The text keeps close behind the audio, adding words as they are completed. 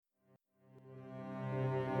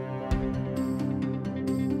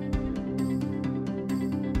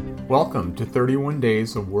Welcome to 31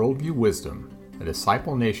 Days of Worldview Wisdom, a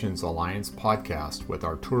Disciple Nations Alliance podcast with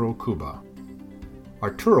Arturo Cuba.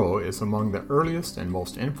 Arturo is among the earliest and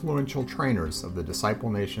most influential trainers of the Disciple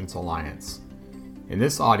Nations Alliance. In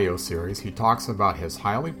this audio series, he talks about his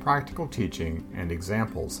highly practical teaching and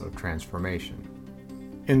examples of transformation.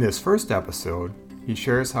 In this first episode, he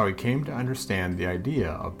shares how he came to understand the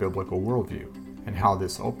idea of biblical worldview and how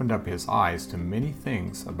this opened up his eyes to many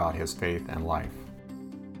things about his faith and life.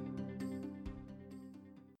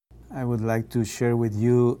 I would like to share with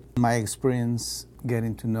you my experience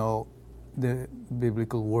getting to know the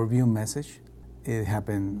biblical worldview message. It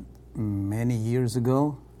happened many years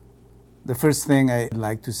ago. The first thing I'd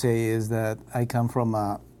like to say is that I come from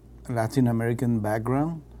a Latin American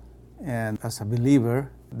background, and as a believer,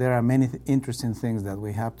 there are many interesting things that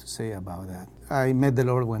we have to say about that. I met the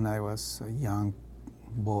Lord when I was a young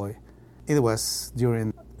boy. It was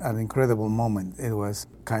during an incredible moment. It was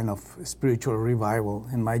kind of spiritual revival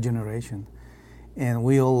in my generation. And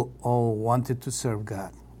we all wanted to serve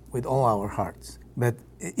God with all our hearts. But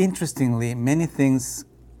interestingly, many things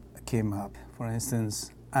came up. For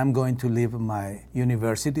instance, I'm going to leave my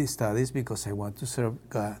university studies because I want to serve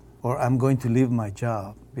God. Or I'm going to leave my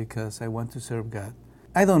job because I want to serve God.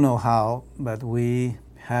 I don't know how, but we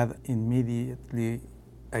had immediately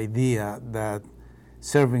idea that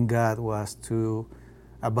serving God was to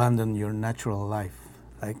abandon your natural life,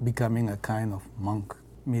 like becoming a kind of monk,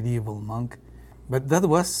 medieval monk. But that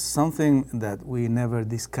was something that we never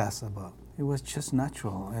discussed about. It was just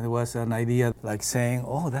natural. And it was an idea like saying,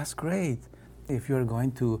 oh, that's great. If you're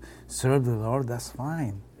going to serve the Lord, that's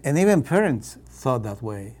fine. And even parents thought that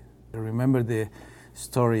way. I remember the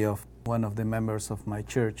story of one of the members of my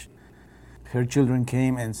church. Her children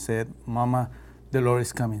came and said, Mama, the Lord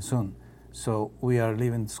is coming soon. So we are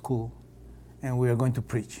leaving school and we are going to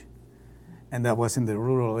preach. And that was in the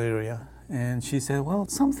rural area. And she said, well,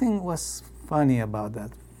 something was funny about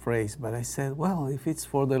that phrase. But I said, well, if it's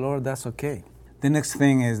for the Lord, that's okay. The next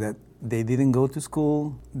thing is that they didn't go to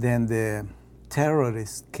school. Then the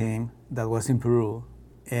terrorist came that was in Peru.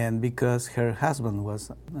 And because her husband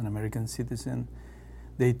was an American citizen,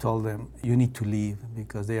 they told them, you need to leave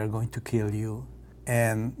because they are going to kill you.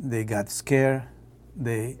 And they got scared.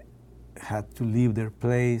 They had to leave their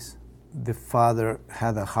place. The father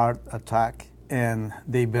had a heart attack, and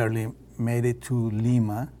they barely made it to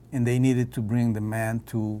Lima, and they needed to bring the man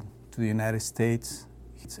to the United States.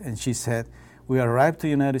 And she said, we arrived to the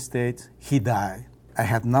United States, he died. I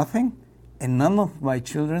had nothing, and none of my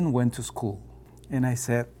children went to school. And I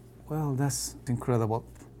said, well, that's incredible.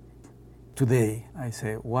 Today, I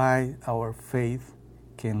say, why our faith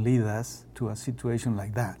can lead us to a situation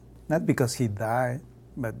like that. Not because he died,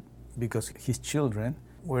 but because his children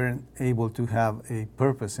weren't able to have a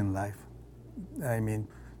purpose in life. I mean,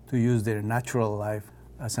 to use their natural life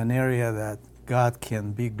as an area that God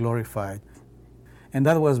can be glorified. And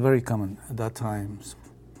that was very common at that time.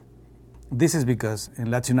 This is because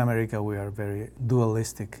in Latin America we are very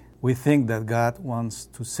dualistic. We think that God wants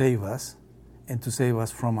to save us and to save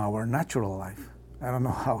us from our natural life. I don't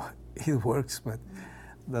know how it works, but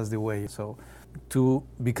that's the way. So to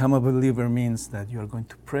become a believer means that you're going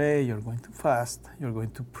to pray, you're going to fast, you're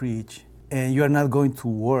going to preach, and you're not going to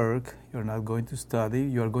work, you're not going to study,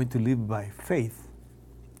 you're going to live by faith.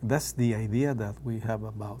 That's the idea that we have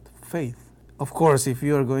about faith. Of course, if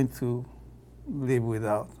you're going to live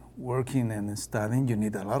without working and studying, you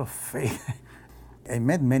need a lot of faith. I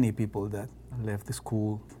met many people that left the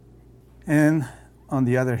school. And on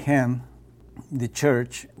the other hand, the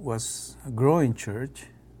church was a growing church,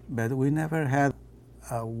 but we never had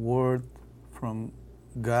a word from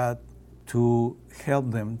God to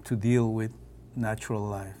help them to deal with natural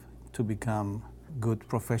life, to become good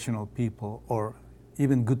professional people, or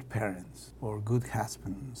even good parents, or good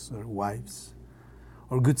husbands, or wives,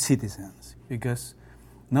 or good citizens, because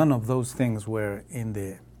none of those things were in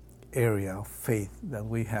the area of faith that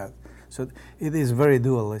we had. So it is very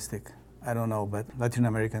dualistic. I don't know, but Latin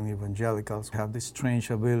American evangelicals have this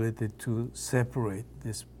strange ability to separate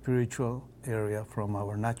the spiritual area from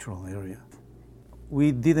our natural area.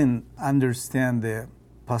 We didn't understand the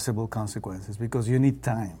possible consequences because you need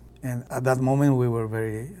time. And at that moment we were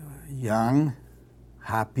very young,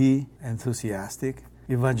 happy, enthusiastic,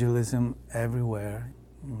 evangelism everywhere,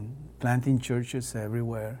 planting churches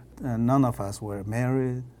everywhere. And none of us were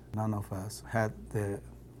married, none of us had the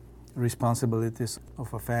responsibilities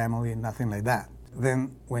of a family, nothing like that.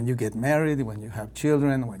 Then when you get married, when you have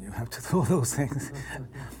children, when you have to do those things,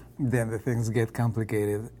 then the things get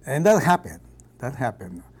complicated. And that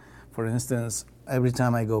happened. For instance, every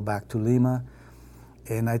time I go back to Lima,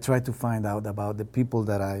 And I tried to find out about the people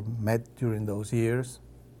that I met during those years.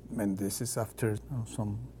 And this is after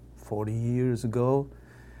some 40 years ago.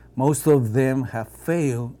 Most of them have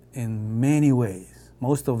failed in many ways.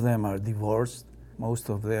 Most of them are divorced. Most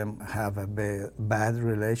of them have a bad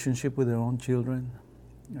relationship with their own children.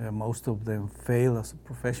 Most of them fail as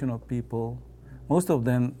professional people. Most of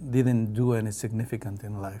them didn't do any significant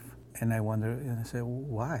in life. And I wonder, and I say,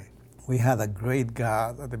 why? We had a great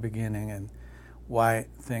God at the beginning, and why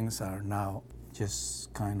things are now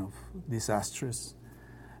just kind of disastrous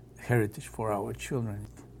heritage for our children.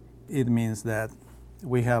 It means that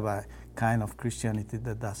we have a kind of Christianity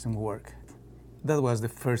that doesn't work. That was the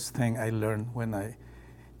first thing I learned when I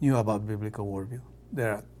knew about biblical worldview.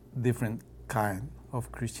 There are different kinds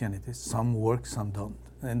of Christianity. Some work, some don't.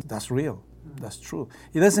 And that's real. That's true.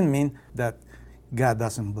 It doesn't mean that God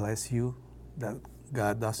doesn't bless you, that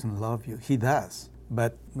God doesn't love you. He does.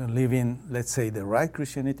 But living, let's say, the right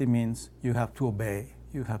Christianity means you have to obey.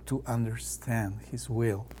 You have to understand His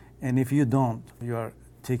will. And if you don't, you are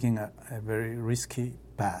taking a very risky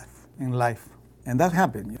path in life. And that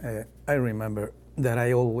happened. I remember that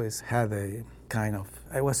I always had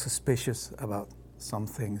I was suspicious about some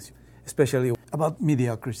things, especially about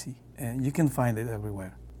mediocrity. And you can find it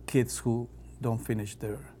everywhere. Kids who don't finish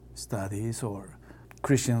their studies, or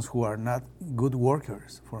Christians who are not good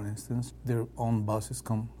workers, for instance. Their own bosses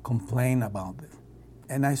complain about it.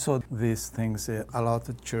 And I saw these things a lot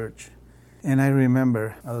at church. And I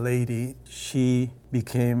remember a lady, she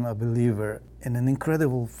became a believer in an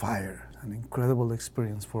incredible fire, an incredible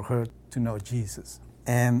experience for her to know Jesus.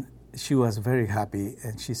 And she was very happy,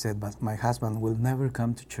 and she said, but my husband will never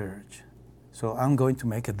come to church. So I'm going to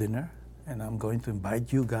make a dinner, and I'm going to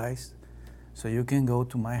invite you guys so you can go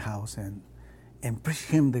to my house and preach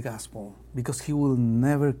him the gospel, because he will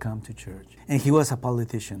never come to church. And he was a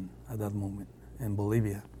politician at that moment in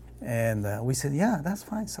Bolivia. And we said, yeah, that's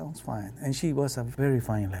fine, sounds fine. And she was a very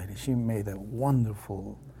fine lady. She made a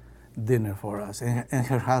wonderful dinner for us. And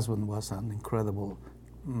her husband was an incredible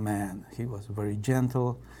man. He was very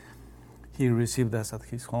gentle. He received us at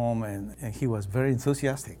his home, and he was very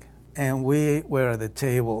enthusiastic. And we were at the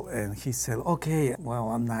table, and he said, okay, well,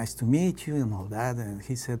 I'm nice to meet you and all that. And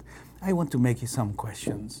he said, I want to make you some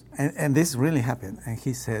questions. And this really happened. And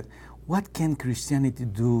he said, what can Christianity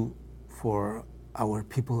do for our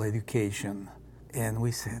people education? And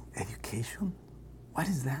we said, education? What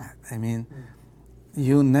is that? I mean,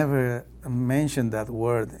 you never mentioned that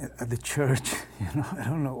word at the church. I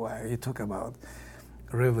don't know why you talk about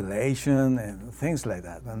revelation and things like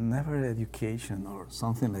that, and never education or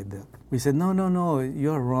something like that. We said, no,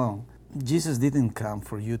 you're wrong. Jesus didn't come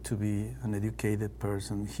for you to be an educated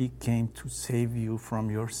person. He came to save you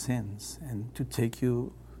from your sins and to take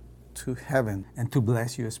you to heaven and to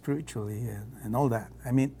bless you spiritually and all that.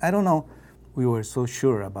 I mean, I don't know, we were so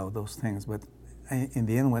sure about those things, but in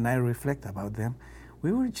the end, when I reflect about them,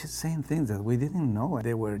 we were just saying things that we didn't know.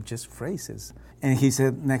 They were just phrases. And he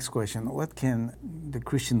said, next question, what can the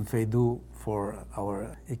Christian faith do for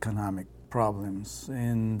our economic problems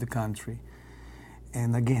in the country?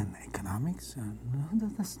 And again, economics,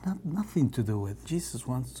 that's nothing to do with. Jesus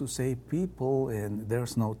wants to save people, and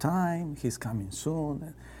there's no time, he's coming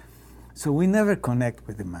soon. So we never connect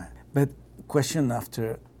with the man. But question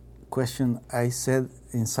after question, I said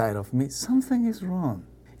inside of me, something is wrong.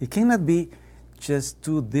 It cannot be just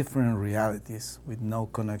two different realities with no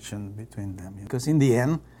connection between them. Because in the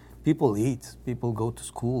end, people eat, people go to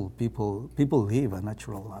school, people live a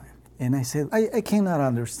natural life. And I said, I cannot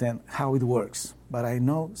understand how it works, but I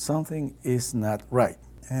know something is not right.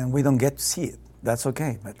 And we don't get to see it. That's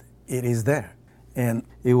okay, but it is there. And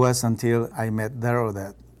it was until I met Daryl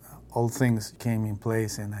that all things came in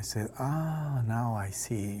place, and I said, now I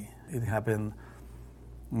see. It happened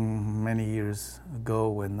many years ago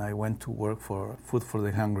when I went to work for Food for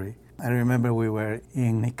the Hungry. I remember we were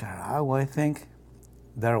in Nicaragua, I think.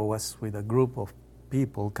 Daryl was with a group of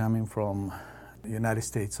people coming from the United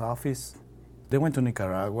States office. They went to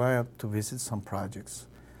Nicaragua to visit some projects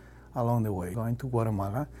along the way, going to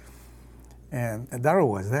Guatemala. And Daryl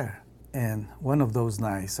was there. And one of those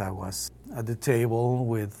nights I was at the table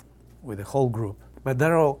with the whole group. But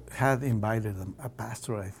Daryl had invited a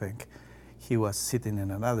pastor, I think. He was sitting in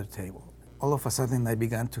another table. All of a sudden, I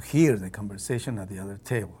began to hear the conversation at the other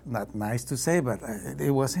table. Not nice to say, but it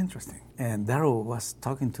was interesting. And Daryl was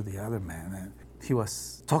talking to the other man, and he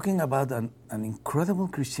was talking about an incredible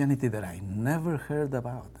Christianity that I never heard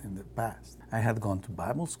about in the past. I had gone to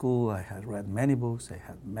Bible school, I had read many books, I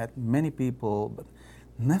had met many people, but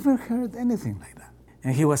never heard anything like that.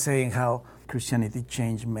 And he was saying how Christianity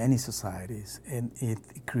changed many societies and it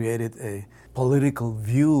created a political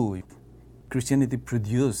view. Christianity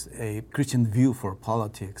produced a Christian view for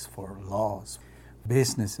politics, for laws,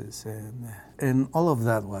 businesses, and all of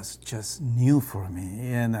that was just new for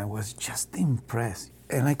me, and I was just impressed.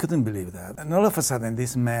 And I couldn't believe that. And all of a sudden,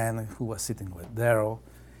 this man who was sitting with Daryl,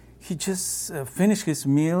 he just finished his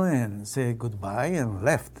meal and said goodbye and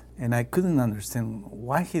left. And I couldn't understand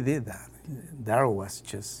why he did that. Daryl was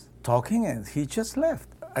just talking and he just left.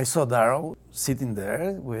 I saw Daryl sitting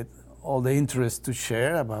there with all the interest to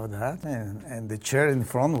share about that, and the chair in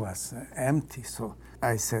front was empty. So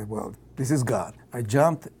I said, well, this is God. I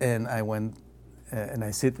jumped and I went and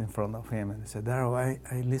I sit in front of him and I said, Daryl,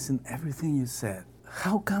 I listened everything you said.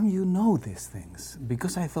 How come you know these things?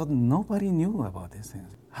 Because I thought nobody knew about these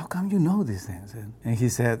things. How come you know these things? And he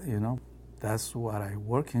said, that's what I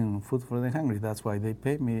work in Food for the Hungry. That's why they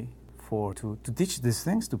pay me to teach these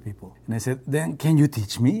things to people. And I said, then can you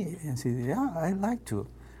teach me? And he said, yeah, I'd like to.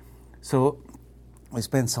 So we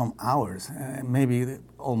spent some hours, maybe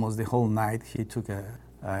almost the whole night. He took a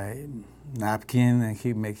napkin and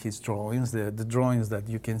he made his drawings, the drawings that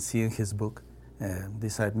you can see in his book,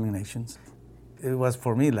 Discipling Nations. It was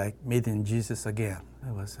for me like meeting Jesus again.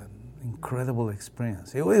 It was an incredible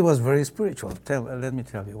experience. It was very spiritual. Let me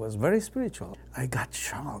tell you, it was very spiritual. I got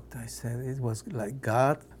shocked. I said it was like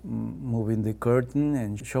God moving the curtain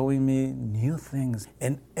and showing me new things.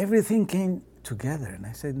 And everything came together. And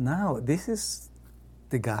I said, now this is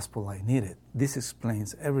the gospel I needed. This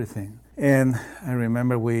explains everything. And I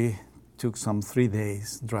remember we took some 3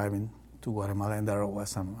 days driving to Guatemala, and Daryl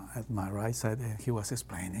was at my right side, and he was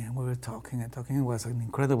explaining, and we were talking and talking. It was an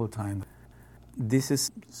incredible time. This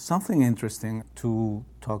is something interesting to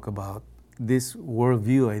talk about. This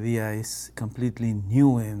worldview idea is completely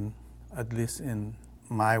new at least in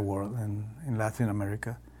my world and in Latin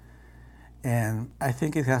America. And I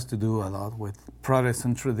think it has to do a lot with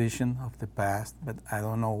Protestant tradition of the past, but I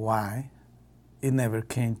don't know why it never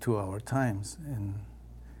came to our times and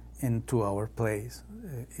into our place.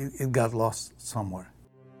 It got lost somewhere.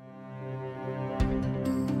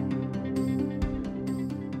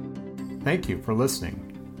 Thank you for listening.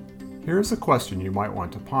 Here is a question you might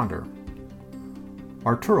want to ponder.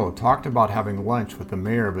 Arturo talked about having lunch with the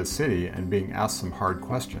mayor of his city and being asked some hard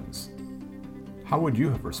questions. How would you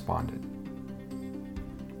have responded?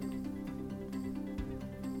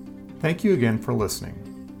 Thank you again for listening.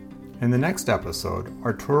 In the next episode,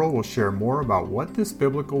 Arturo will share more about what this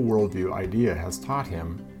biblical worldview idea has taught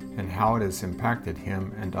him and how it has impacted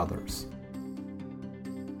him and others.